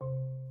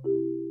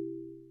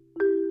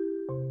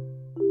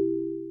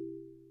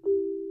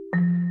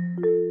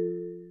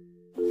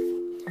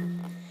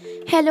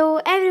Hello,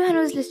 everyone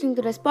who's listening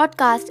to this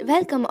podcast.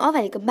 Welcome or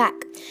welcome back.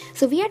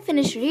 So, we had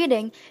finished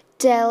reading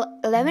till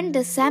 11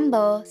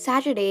 December,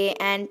 Saturday,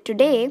 and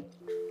today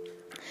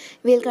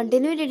we'll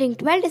continue reading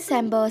 12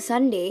 December,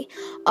 Sunday,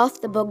 of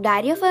the book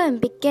Diary of a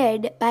Wimpy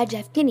Kid by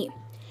Jeff Kinney.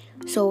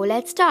 So,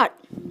 let's start.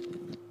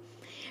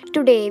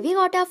 Today, we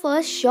got our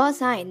first sure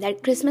sign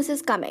that Christmas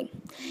is coming.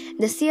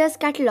 The Sears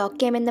catalog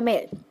came in the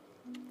mail.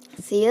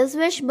 Sears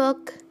Wish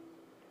Book.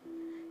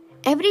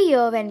 Every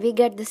year when we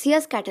get the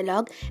Sears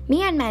catalog,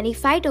 me and Manny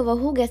fight over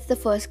who gets the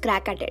first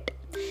crack at it.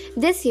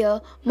 This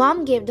year,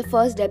 Mom gave the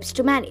first dibs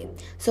to Manny,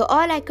 so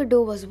all I could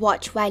do was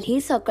watch while he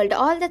circled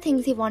all the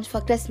things he wants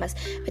for Christmas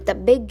with a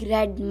big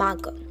red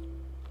marker.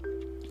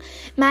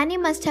 Manny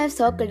must have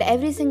circled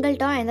every single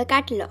toy in the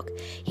catalog.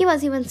 He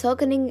was even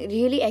circling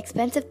really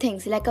expensive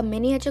things like a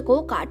miniature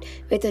go-kart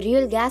with a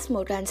real gas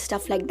motor and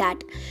stuff like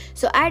that.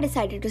 So I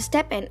decided to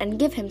step in and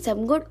give him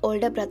some good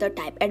older brother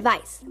type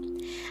advice.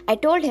 I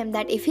told him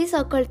that if he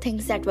circled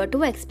things that were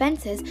too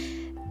expensive,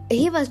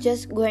 he was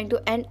just going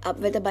to end up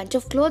with a bunch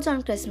of clothes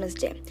on Christmas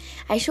Day.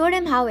 I showed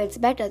him how it's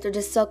better to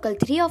just circle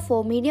 3 or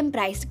 4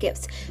 medium-priced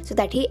gifts so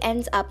that he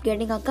ends up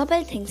getting a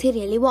couple things he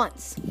really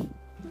wants.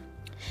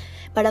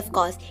 But of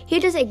course, he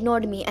just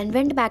ignored me and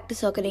went back to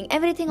circling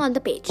everything on the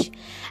page.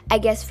 I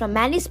guess from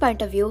Manny's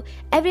point of view,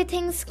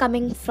 everything's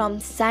coming from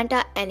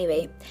Santa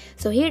anyway,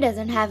 so he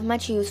doesn't have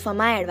much use for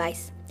my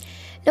advice.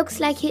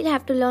 Looks like he'll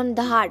have to learn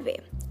the hard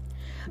way.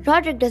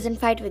 Roderick doesn't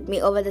fight with me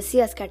over the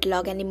Sears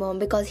catalog anymore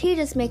because he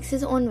just makes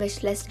his own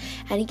wish list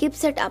and he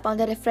keeps it up on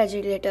the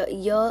refrigerator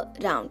year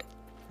round.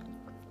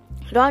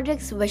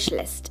 Roderick's wish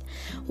list: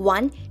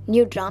 1.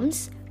 New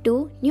drums.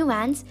 2. New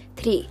vans.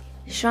 3.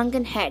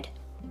 Shrunken head.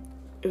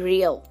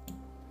 Real.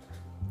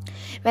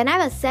 When I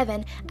was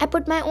 7, I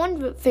put my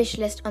own fish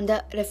list on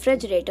the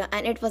refrigerator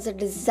and it was a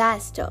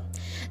disaster.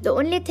 The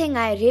only thing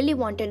I really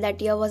wanted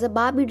that year was a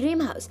Barbie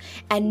dream house,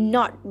 and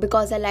not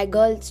because I like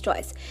girls'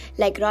 toys,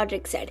 like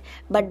Roderick said,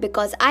 but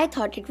because I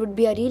thought it would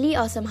be a really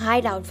awesome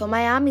hideout for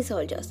my army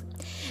soldiers.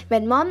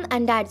 When Mom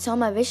and Dad saw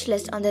my wish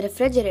list on the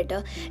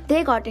refrigerator,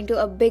 they got into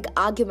a big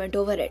argument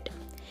over it.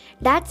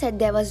 Dad said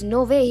there was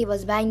no way he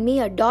was buying me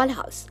a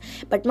dollhouse,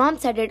 but Mom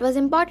said it was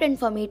important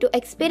for me to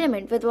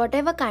experiment with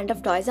whatever kind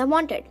of toys I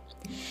wanted.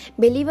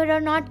 Believe it or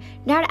not,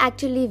 Dad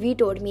actually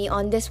vetoed me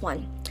on this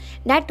one.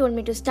 Dad told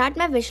me to start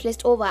my wish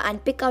list over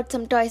and pick out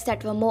some toys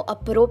that were more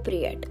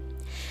appropriate.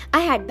 I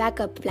had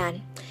backup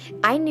plan.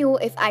 I knew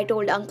if I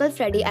told Uncle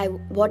Freddy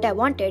what I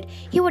wanted,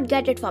 he would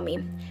get it for me.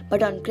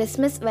 But on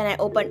Christmas, when I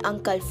opened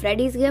Uncle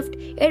Freddy's gift,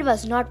 it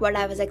was not what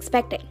I was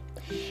expecting.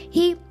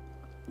 He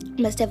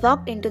must have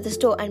walked into the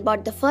store and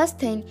bought the first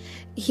thing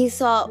he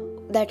saw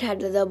that had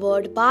the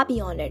word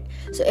Barbie on it.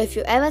 So if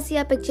you ever see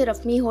a picture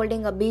of me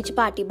holding a beach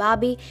party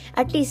Barbie,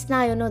 at least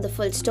now you know the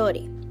full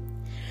story.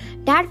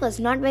 Dad was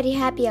not very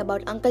happy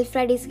about Uncle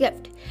Freddy's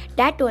gift.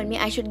 Dad told me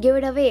I should give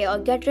it away or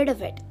get rid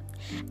of it.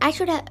 I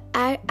should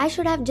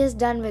have just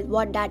done with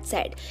what Dad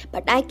said,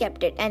 but I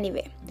kept it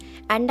anyway.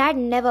 And Dad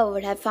never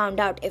would have found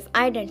out if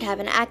I didn't have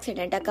an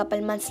accident a couple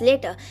months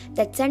later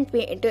that sent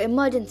me into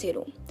emergency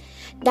room.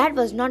 Dad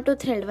was not too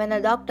thrilled when the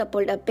doctor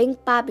pulled a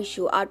pink Barbie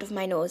shoe out of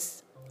my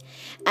nose.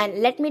 And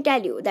let me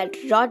tell you that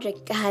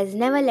Roderick has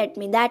never let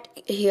me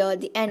hear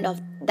the end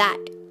of that.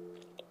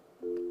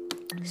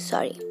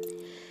 Sorry.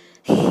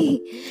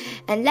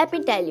 And let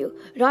me tell you,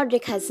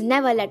 Roderick has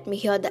never let me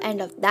hear the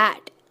end of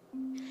that.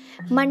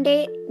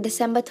 Monday,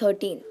 December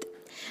 13th.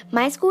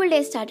 My school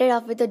day started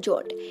off with a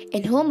jolt.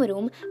 In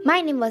homeroom,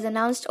 my name was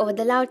announced over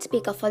the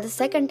loudspeaker for the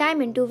second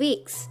time in 2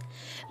 weeks.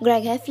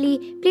 Greg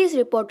Heffley, please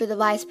report to the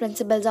Vice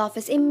Principal's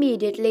office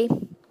immediately.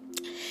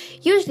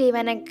 Usually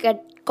when I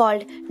get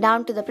called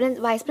down to the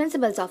Vice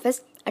Principal's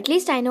office, at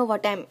least I know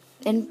what I'm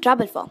in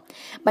trouble for.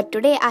 But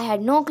today I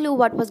had no clue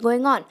what was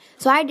going on,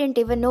 so I didn't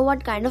even know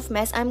what kind of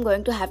mess I'm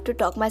going to have to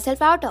talk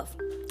myself out of.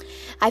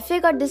 I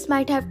figured this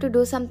might have to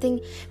do something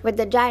with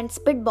the giant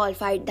spitball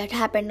fight that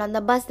happened on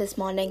the bus this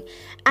morning.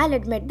 I'll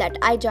admit that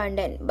I joined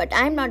in, but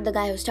I'm not the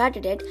guy who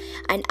started it,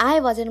 and I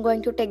wasn't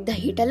going to take the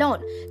heat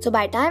alone. So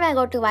by the time I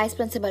got to Vice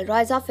Principal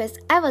Roy's office,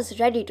 I was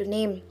ready to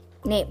name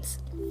names.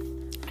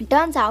 It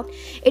turns out,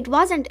 it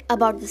wasn't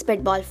about the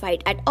spitball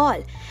fight at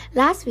all.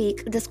 Last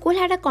week, the school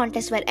had a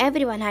contest where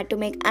everyone had to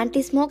make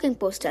anti-smoking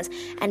posters,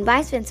 and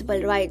Vice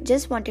Principal Roy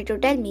just wanted to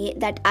tell me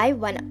that I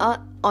won an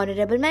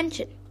honorable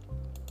mention.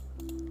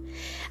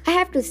 I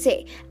have to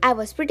say, I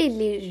was pretty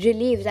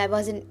relieved I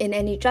wasn't in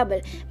any trouble,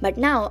 but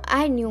now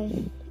I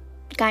knew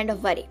kind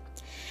of worry.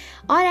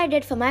 All I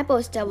did for my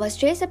poster was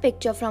trace a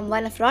picture from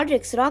one of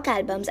Roderick's rock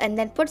albums and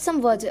then put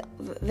some words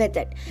with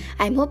it.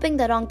 I'm hoping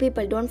the wrong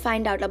people don't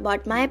find out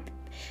about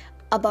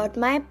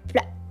my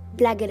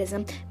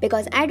plagiarism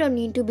because I don't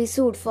need to be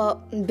sued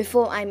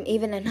before I'm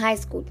even in high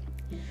school.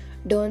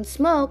 Don't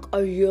smoke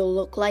or you'll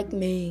look like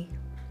me.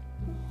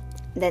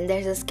 Then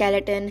there's a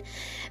skeleton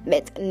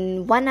with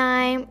one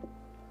eye,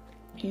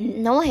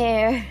 no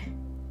hair,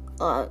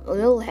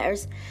 little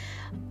hairs,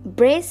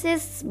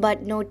 braces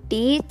but no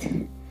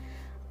teeth,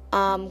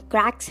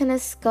 cracks in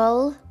his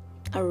skull,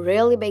 a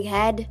really big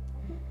head,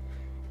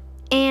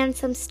 and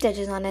some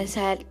stitches on his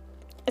head.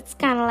 It's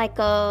kind of like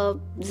a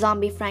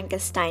zombie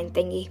Frankenstein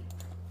thingy.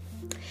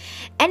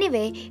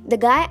 Anyway, the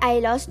guy I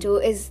lost to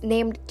is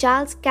named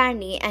Charles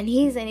Carney and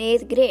he's in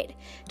 8th grade.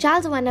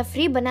 Charles won a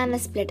free banana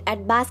split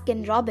at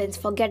Baskin Robbins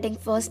for getting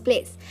first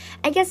place.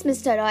 I guess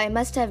Mr. Roy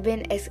must have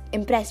been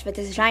impressed with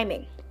his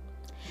rhyming.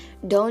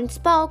 Don't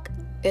spoke,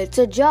 it's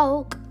a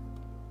joke.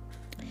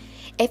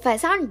 If I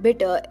sound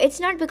bitter, it's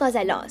not because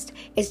I lost.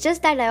 It's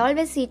just that I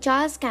always see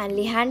Charles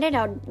Canley hanging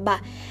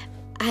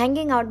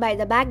out by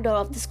the back door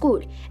of the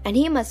school, and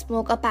he must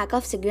smoke a pack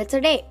of cigarettes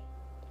a day.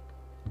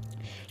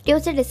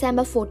 Tuesday,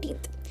 December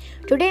 14th.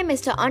 Today,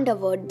 Mr.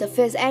 Underwood, the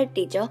phys ed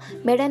teacher,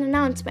 made an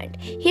announcement.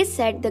 He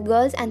said the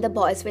girls and the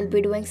boys will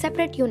be doing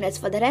separate units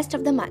for the rest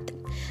of the month.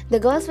 The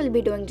girls will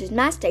be doing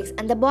gymnastics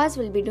and the boys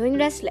will be doing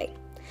wrestling.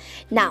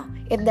 Now,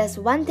 if there's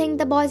one thing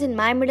the boys in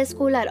my middle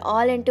school are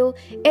all into,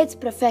 it's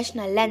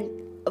professional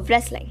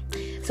wrestling.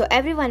 So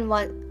everyone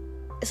was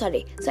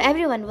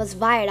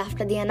wired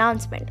after the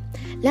announcement.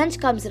 Lunch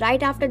comes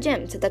right after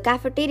gym, so the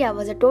cafeteria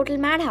was a total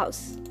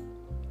madhouse.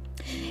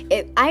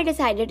 I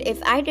decided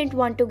if I didn't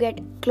want to get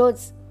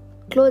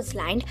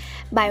clotheslined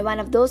by one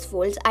of those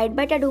fools, I'd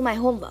better do my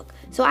homework.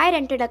 So I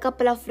rented a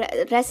couple of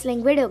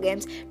wrestling video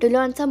games to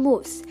learn some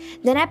moves.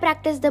 Then I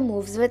practiced the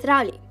moves with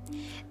Rowley.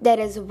 There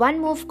is one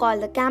move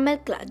called the camel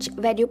clutch,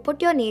 where you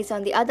put your knees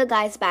on the other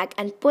guy's back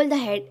and pull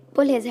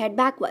his head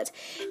backwards.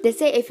 They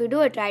say if you do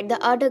it right, the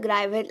other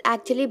guy will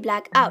actually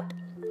black out.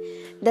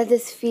 Does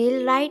this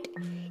feel right?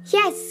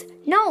 Yes,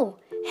 no,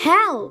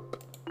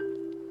 help!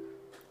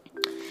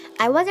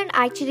 I wasn't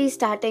actually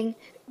starting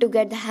to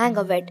get the hang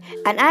of it,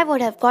 and I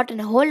would have gotten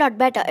a whole lot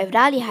better if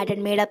Raleigh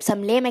hadn't made up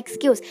some lame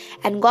excuse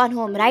and gone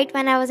home right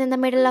when I was in the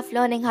middle of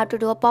learning how to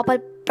do a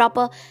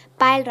proper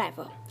pile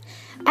driver.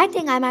 I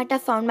think I might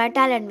have found my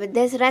talent with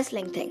this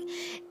wrestling thing.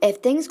 If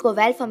things go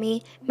well for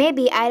me,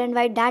 maybe I'll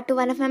invite Dad to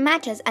one of my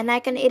matches and I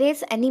can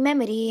erase any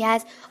memory he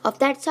has of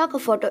that soccer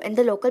photo in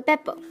the local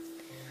paper.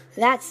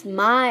 That's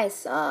my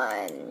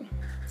son.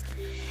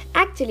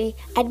 Actually,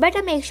 I'd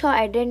better make sure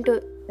I didn't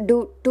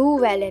do too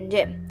well in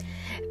gym.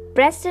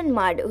 Preston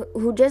Mudd,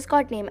 who just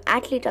got named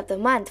Athlete of the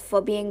Month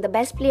for being the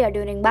best player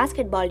during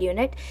basketball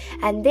unit,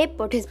 and they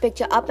put his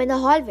picture up in the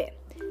hallway.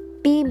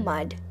 P.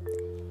 Mudd,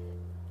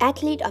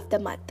 Athlete of the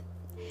Month.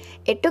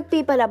 It took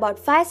people about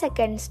 5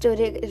 seconds to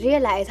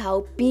realize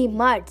how P.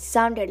 Mudd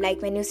sounded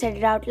like when you said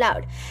it out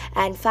loud,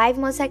 and 5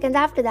 more seconds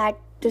after that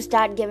to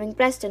start giving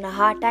Preston a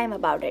hard time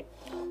about it.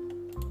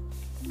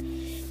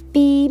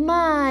 P.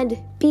 Mudd,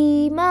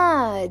 P.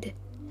 Mudd.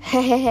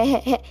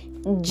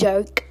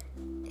 Jerk.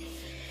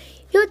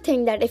 You'd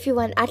think that if you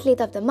won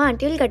Athlete of the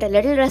Month, you'll get a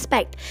little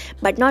respect,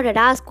 but not at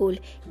our school.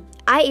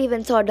 I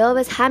even saw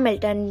Dervis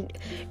Hamilton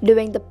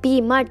doing the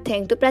P. Mudd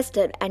thing to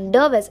Preston, and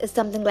Dervis is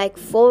something like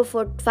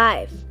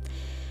 4'5".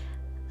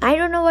 I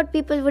don't know what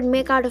people would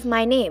make out of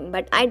my name,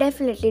 but I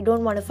definitely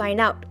don't want to find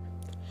out.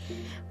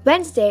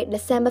 Wednesday,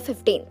 December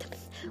 15th.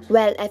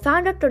 Well, I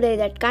found out today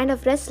that kind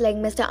of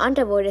wrestling Mr.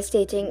 Underwood is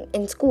teaching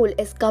in school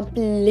is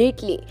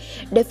completely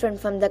different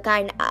from the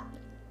kind of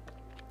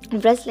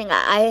wrestling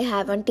I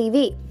have on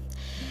TV.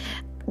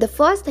 The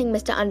first thing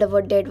Mr.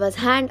 Underwood did was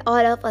hand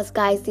all of us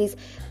guys these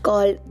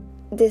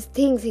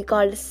things he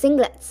called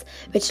singlets,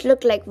 which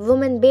looked like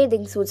women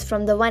bathing suits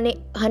from the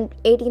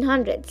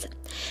 1800s.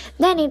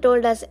 Then he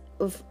told us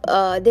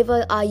they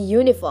were our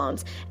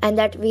uniforms and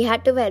that we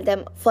had to wear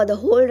them for the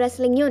whole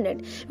wrestling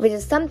unit, which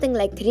is something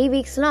like 3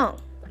 weeks long.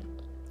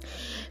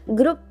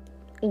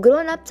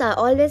 Grown-ups are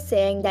always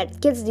saying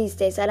that kids these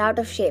days are out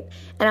of shape,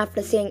 and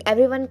after seeing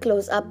everyone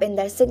close up in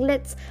their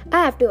singlets,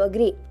 I have to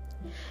agree.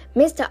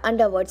 Mr.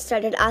 Underwood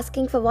started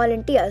asking for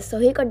volunteers so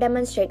he could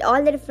demonstrate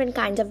all the different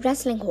kinds of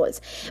wrestling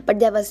holds, but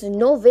there was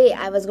no way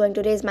I was going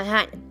to raise my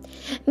hand.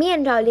 Me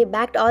and Rowley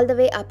backed all the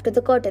way up to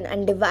the curtain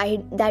and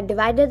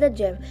divided the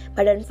gym,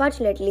 but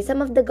unfortunately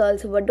some of the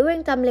girls who were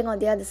doing tumbling on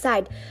the other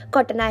side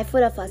caught an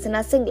eyeful of us in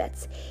our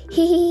singlets.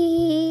 Hee hee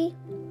hee.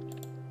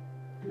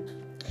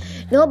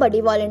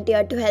 Nobody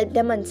volunteered to help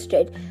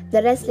demonstrate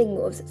the wrestling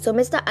moves, so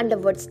Mr.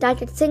 Underwood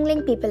started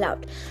singling people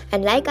out,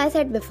 and like I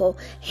said before,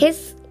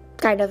 his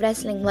kind of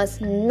wrestling was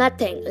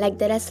nothing like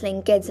the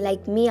wrestling kids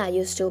like me are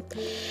used to.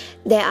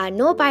 There are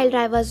no pile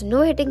drivers,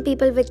 no hitting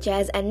people with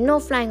chairs, and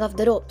no flying off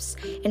the ropes.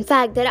 In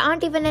fact, there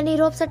aren't even any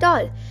ropes at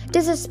all.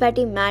 Just a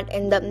sweaty mat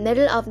in the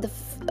middle of the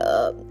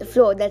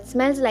floor that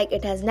smells like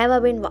it has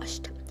never been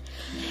washed.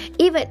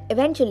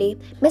 Eventually,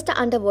 Mr.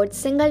 Underwood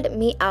singled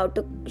me out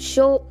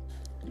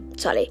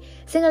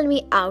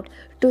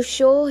to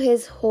show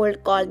his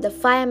hold called the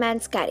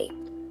fireman's carry.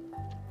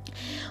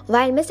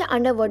 While Mr.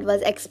 Underwood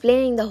was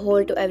explaining the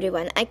hold to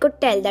everyone, I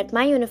could tell that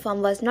my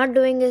uniform was not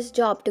doing its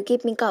job to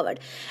keep me covered.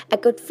 I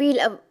could feel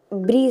a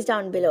breeze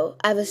down below.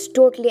 I was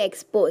totally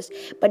exposed,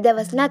 but there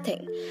was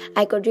nothing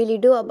I could really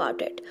do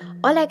about it.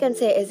 All I can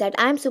say is that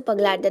I'm super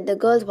glad that the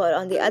girls were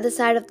on the other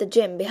side of the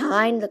gym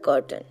behind the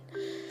curtain.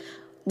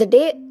 The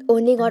day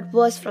only got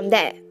worse from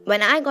there.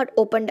 When I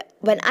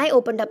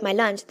opened up my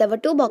lunch, there were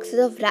 2 boxes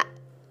of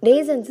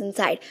raisins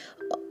inside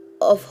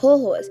of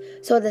ho-hos.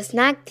 So the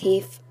snack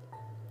thief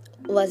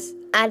was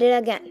added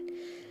again.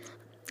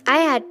 I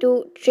had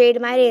to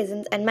trade my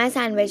raisins and my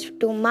sandwich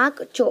to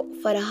Mark Cho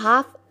for a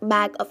half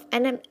bag of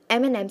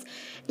M&Ms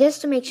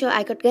just to make sure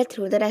I could get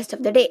through the rest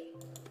of the day.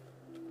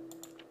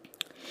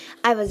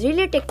 I was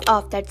really ticked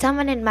off that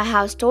someone in my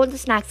house stole the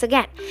snacks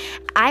again.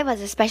 I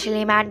was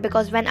especially mad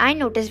because when I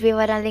noticed we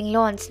were running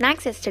low on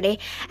snacks yesterday,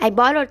 I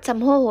borrowed some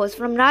ho-hos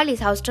from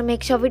Raleigh's house to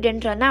make sure we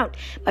didn't run out.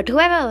 But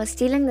whoever was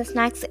stealing the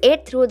snacks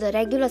ate through the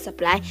regular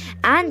supply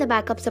and the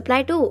backup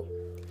supply too.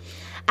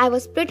 I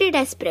was pretty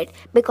desperate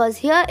because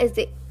here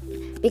it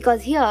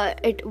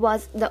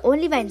was the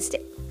only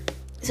Wednesday.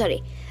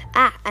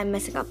 I'm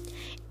messing up.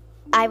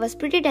 I was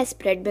pretty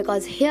desperate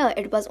because here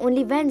it was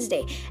only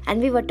Wednesday and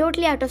we were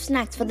totally out of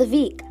snacks for the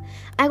week.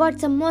 I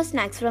got some more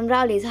snacks from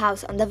Rowley's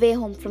house on the way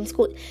home from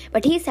school,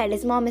 but he said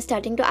his mom is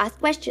starting to ask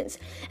questions.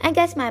 I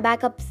guess my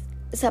backup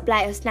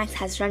supply of snacks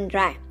has run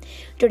dry.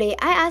 Today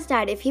I asked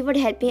Dad if he would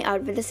help me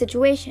out with the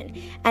situation,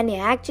 and he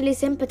actually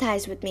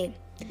sympathized with me.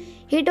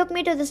 He took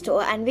me to the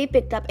store and we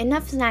picked up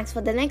enough snacks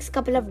for the next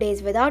couple of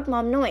days without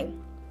Mom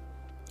knowing.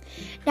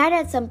 Dad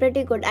had some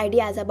pretty good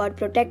ideas about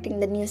protecting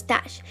the new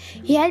stash.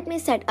 He helped me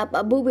set up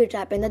a booby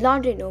trap in the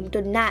laundry room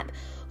to nab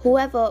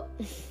whoever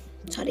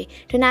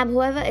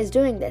is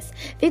doing this.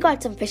 We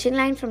got some fishing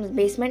line from the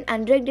basement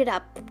and rigged it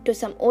up to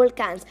some old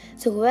cans,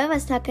 so whoever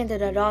snuck into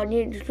the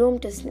laundry room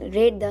to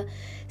raid the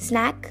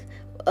snacks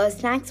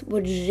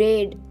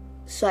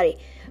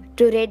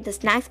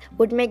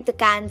would make the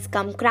cans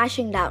come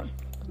crashing down.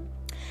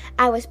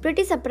 I was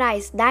pretty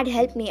surprised Dad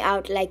helped me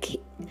out like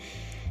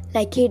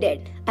he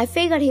did. I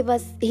figured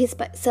he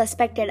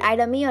suspected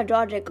either me or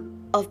Roderick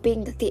of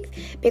being the thief,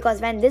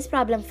 because when this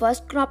problem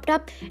first cropped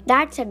up,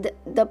 Dad said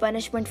the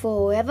punishment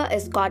for whoever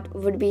is caught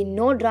would be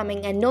no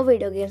drumming and no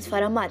video games for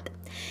a month.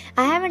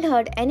 I haven't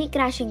heard any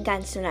crashing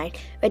cans tonight,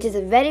 which is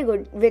very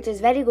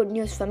good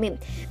news for me,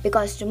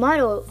 because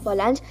tomorrow for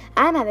lunch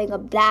I am having a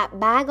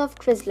bag of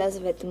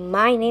Twizzlers with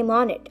my name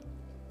on it.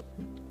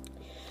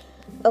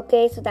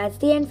 Okay, so that's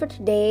the end for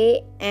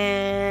today,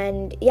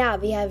 and yeah,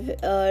 we have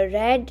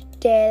read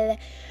till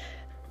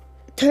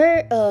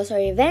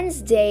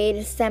Wednesday,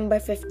 December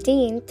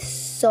 15th.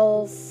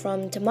 So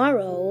from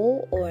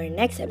tomorrow or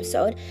next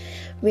episode,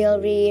 we'll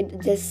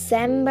read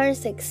December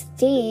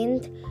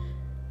 16th,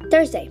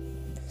 Thursday.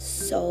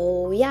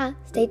 So yeah,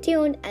 stay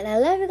tuned, and I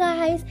love you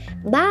guys.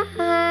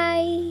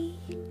 Bye.